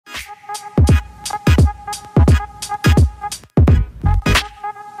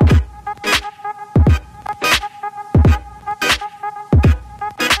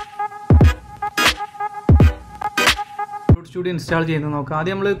Studio install ചെയ്യുന്നത് നോക്കാം.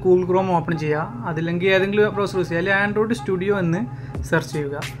 ആദ്യം നമ്മൾ കൂൾ ക്രോം ഓപ്പൺ ചെയ്യുക. അതില്ലെങ്കിൽ ഏതെങ്കിലും ബ്രൗസർ യൂസ് ചെയ്യുക. അല്ലെങ്കിൽ ആൻഡ്രോയിഡ് സ്റ്റുഡിയോ എന്ന് സെർച്ച്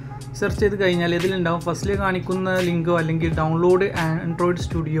ചെയ്യുക. സെർച്ച് ചെയ്ത് കഴിഞ്ഞാൽ ഇതിലുണ്ടാവും ഫസ്റ്റിൽ കാണിക്കുന്ന ലിങ്കോ അല്ലെങ്കിൽ download Android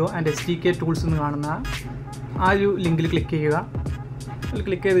studio and SDK tools എന്ന് കാണുന്ന ആ ഒരു ലിങ്കിൽ ക്ലിക്ക് ചെയ്യുക. അതിൽ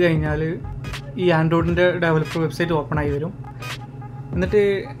ക്ലിക്ക് ചെയ്ത് കഴിഞ്ഞാൽ ഈ ആൻഡ്രോയിഡിൻ്റെ ഡെവലപ്പർ വെബ്സൈറ്റ് ഓപ്പൺ ആയി വരും. എന്നിട്ട്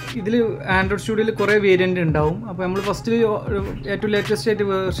ഇതിൽ ആൻഡ്രോയിഡ് സ്റ്റുഡിയോയിൽ കുറേ വേരിയൻ്റ് ഉണ്ടാവും. അപ്പോൾ നമ്മൾ ഫസ്റ്റ് ഏറ്റവും ലേറ്റസ്റ്റ് ആയിട്ട്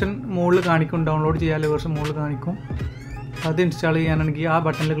വേർഷൻ മുകളിൽ കാണിക്കും, ഡൗൺലോഡ് ചെയ്യാനുള്ള വേർഷൻ മുകളിൽ കാണിക്കും. അത് ഇൻസ്റ്റാൾ ചെയ്യാനാണെങ്കിൽ ആ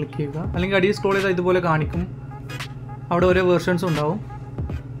ബട്ടണിൽ ക്ലിക്ക് ചെയ്യുക. അല്ലെങ്കിൽ അടിയിൽ സ്ക്രോൾ ചെയ്താൽ ഇതുപോലെ കാണിക്കും. അവിടെ ഓരോ വേർഷൻസ് ഉണ്ടാവും.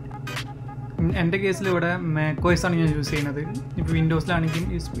 എൻ്റെ കേസിൽ ഇവിടെ macOS ആണ് ഞാൻ യൂസ് ചെയ്യുന്നത്. ഇപ്പോൾ വിൻഡോസിലാണെങ്കിൽ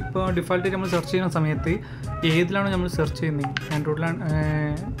ഇപ്പോൾ ഡിഫോൾട്ടായിട്ട് നമ്മൾ സെർച്ച് ചെയ്യുന്ന സമയത്ത് ഏതിലാണോ നമ്മൾ സെർച്ച് ചെയ്യുന്നത്, ആൻഡ്രോയിഡിലാണ്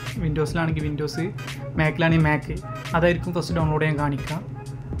വിൻഡോസിലാണെങ്കിൽ വിൻഡോസ്, മാക്കിലാണെങ്കിൽ മാക്ക്, അതായിരിക്കും ഫസ്റ്റ് ഡൗൺലോഡ് ചെയ്യാൻ കാണിക്കുക.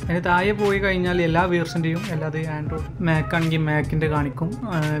 അതിന് താഴെ പോയി കഴിഞ്ഞാൽ എല്ലാ വേർഷൻ്റെയും അല്ലാതെ ആൻഡ്രോയിഡ് മാക്കാണെങ്കിൽ മാക്കിൻ്റെ കാണിക്കും,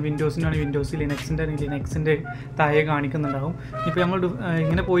 വിൻഡോസിനാണെങ്കിൽ വിൻഡോസ്, ലിനക്സിൻ്റെ ആണെങ്കിൽ ലിനക്സിൻ്റെ താഴെ കാണിക്കുന്നുണ്ടാവും. ഇപ്പോൾ നമ്മൾ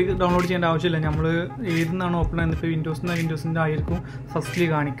ഇങ്ങനെ പോയി ഡൗൺലോഡ് ചെയ്യേണ്ട ആവശ്യമില്ല. നമ്മൾ ഏതെന്നാണ് ഓപ്പൺ ചെയ്യുന്നത്, ഇപ്പോൾ വിൻഡോസിൻ്റെ ആയിരിക്കും ഫസ്റ്റിൽ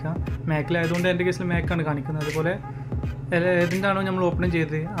കാണിക്കുക. മാക്കിലായതുകൊണ്ട് എൻ്റെ കേസിൽ മാക്കാണ് കാണിക്കുന്നത്. അതുപോലെ ഏതിൻ്റെയാണോ നമ്മൾ ഓപ്പൺ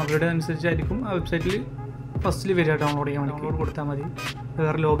ചെയ്തത് അവരുടെ അനുസരിച്ചായിരിക്കും ആ വെബ്സൈറ്റിൽ ഫസ്റ്റിൽ വരിക. ഡൗൺലോഡ് ചെയ്യാൻ ഡൗൺലോഡ് കൊടുത്താൽ മതി.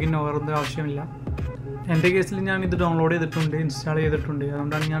 വേറെ ലോഗിനോ വേറെ ഒന്നും ആവശ്യമില്ല. എൻ്റെ കേസിൽ ഞാനിത് ഡൗൺലോഡ് ചെയ്തിട്ടുണ്ട്, ഇൻസ്റ്റാൾ ചെയ്തിട്ടുണ്ട്.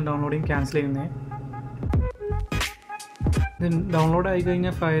 അതുകൊണ്ടാണ് ഞാൻ ഡൗൺലോഡിങ് ക്യാൻസൽ ചെയ്യുന്നത്. ഇത് ഡൗൺലോഡ് ആയി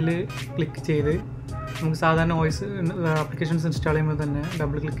കഴിഞ്ഞാൽ ഫയൽ ക്ലിക്ക് ചെയ്ത് നമുക്ക് സാധാരണ വോയിസ് ആപ്ലിക്കേഷൻസ് ഇൻസ്റ്റാൾ ചെയ്യുമ്പോൾ തന്നെ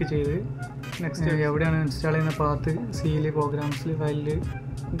ഡബിൾ ക്ലിക്ക് ചെയ്ത് നെക്സ്റ്റ് എവിടെയാണ് ഇൻസ്റ്റാൾ ചെയ്യുന്ന പാത്ത് സിയിൽ പ്രോഗ്രാംസിൽ ഫയലിൽ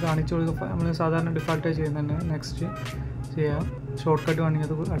കാണിച്ചു കൊടുക്കുക. നമ്മൾ സാധാരണ ഡിഫോൾട്ടായി ചെയ്യുന്നത് തന്നെ നെക്സ്റ്റ് ചെയ്യുക. ഷോർട്ട് കട്ട് വേണമെങ്കിൽ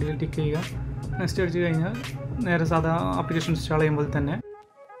അത് അടിയിൽ ടിക്ക് ചെയ്യുക. നെക്സ്റ്റ് അടിച്ച് കഴിഞ്ഞാൽ നേരെ സാധാ ആപ്ലിക്കേഷൻ ഇൻസ്റ്റാൾ ചെയ്യുമ്പോൾ തന്നെ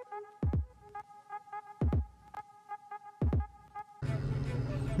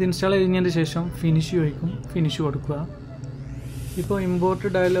ഇത് ഇൻസ്റ്റാൾ കഴിഞ്ഞതിന് ശേഷം ഫിനിഷ് ചോദിക്കും. ഫിനിഷ് കൊടുക്കുക. ഇപ്പോൾ ഇമ്പോർട്ട്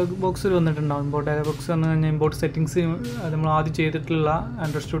ഡയലോഗ് ബോക്സിൽ വന്നിട്ടുണ്ടാവും. ഇമ്പോർട്ട് ഡയലോഗ് ബോക്സ് വന്നു കഴിഞ്ഞാൽ ഇമ്പോർട്ട് സെറ്റിങ്സ്, അത് നമ്മൾ ആദ്യം ചെയ്തിട്ടുള്ള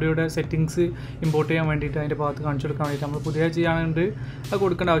ആൻഡ്രോയിഡ് സ്റ്റുഡിയോയുടെ സെറ്റിങ്സ് ഇമ്പോർട്ട് ചെയ്യാൻ വേണ്ടിയിട്ട് അതിൻ്റെ ഭാഗത്ത് കാണിച്ചു കൊടുക്കാൻ വേണ്ടിയിട്ട് നമ്മൾ പുതിയ ചെയ്യാനുണ്ട്. അത്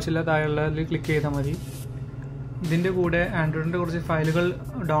കൊടുക്കേണ്ട ആവശ്യമില്ല. താഴെയുള്ളതിൽ ക്ലിക്ക് ചെയ്താൽ മതി. ഇതിൻ്റെ കൂടെ ആൻഡ്രോയിഡിൻ്റെ കുറച്ച് ഫയലുകൾ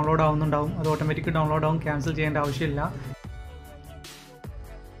ഡൗൺലോഡ് ആവുന്നുണ്ടാവും. അത് ഓട്ടോമാറ്റിക് ഡൗൺലോഡ് ആവും. ക്യാൻസൽ ചെയ്യേണ്ട ആവശ്യമില്ല.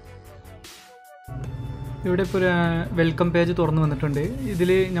 ഇവിടെ ഇപ്പോൾ ഒരു വെൽക്കം പേജ് തുറന്ന് വന്നിട്ടുണ്ട്. ഇതിൽ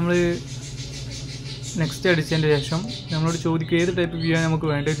നമ്മൾ നെക്സ്റ്റ് അടിച്ചതിന് ശേഷം നമ്മളോട് ചോദിക്കും ഏത് ടൈപ്പ് വ്യൂ ആണ് നമുക്ക്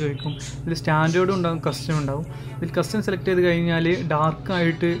വേണ്ടത് ചോദിക്കും. ഇതിൽ സ്റ്റാൻഡേർഡും ഉണ്ടാവും, കസ്റ്റം ഉണ്ടാവും. ഇതിൽ കസ്റ്റം സെലക്ട് ചെയ്ത് കഴിഞ്ഞാൽ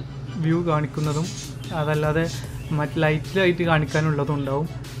ഡാർക്കായിട്ട് വ്യൂ കാണിക്കുന്നതും അതല്ലാതെ മറ്റ് ലൈറ്റിലായിട്ട് കാണിക്കാനുള്ളതും ഉണ്ടാവും.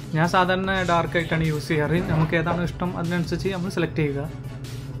 ഞാൻ സാധാരണ ഡാർക്കായിട്ടാണ് യൂസ് ചെയ്യാറ്. നമുക്ക് ഏതാണോ ഇഷ്ടം അതിനനുസരിച്ച് നമ്മൾ സെലക്ട് ചെയ്യുക.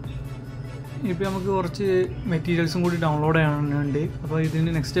 ഇപ്പോൾ നമുക്ക് കുറച്ച് മെറ്റീരിയൽസും കൂടി ഡൗൺലോഡ് ചെയ്യാനുണ്ട്. അപ്പോൾ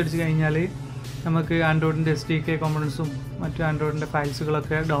ഇതിന് നെക്സ്റ്റ് അടിച്ച് കഴിഞ്ഞാൽ നമുക്ക് ആൻഡ്രോയിഡിൻ്റെ SDK കോമ്പണൻസും മറ്റു ആൻഡ്രോയിഡിൻ്റെ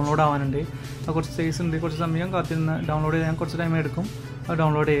ഫയൽസുകളൊക്കെ ഡൗൺലോഡ് ആവാനുണ്ട്. അത് കുറച്ച് സൈസ് ഉണ്ട്. കുറച്ച് സമയം കാത്തിരുന്ന് ഡൗൺലോഡ് ചെയ്യാൻ കുറച്ച് ടൈം എടുക്കും. അത്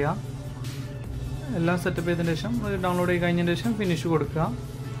ഡൗൺലോഡ് ചെയ്യുക. എല്ലാം സെറ്റപ്പ് ചെയ്തതിന് ശേഷം ഡൗൺലോഡ് ചെയ്ത് കഴിഞ്ഞതിന് ശേഷം ഫിനിഷ് കൊടുക്കുക.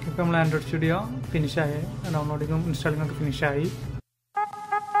 ഇപ്പോൾ നമ്മൾ ആൻഡ്രോയിഡ് സ്റ്റുഡിയോ ഫിനിഷായി, ഡൗൺലോഡിങ്ങും ഇൻസ്റ്റാളിങ്ങും ഒക്കെ ഫിനിഷായി.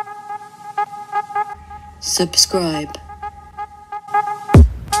 Subscribe.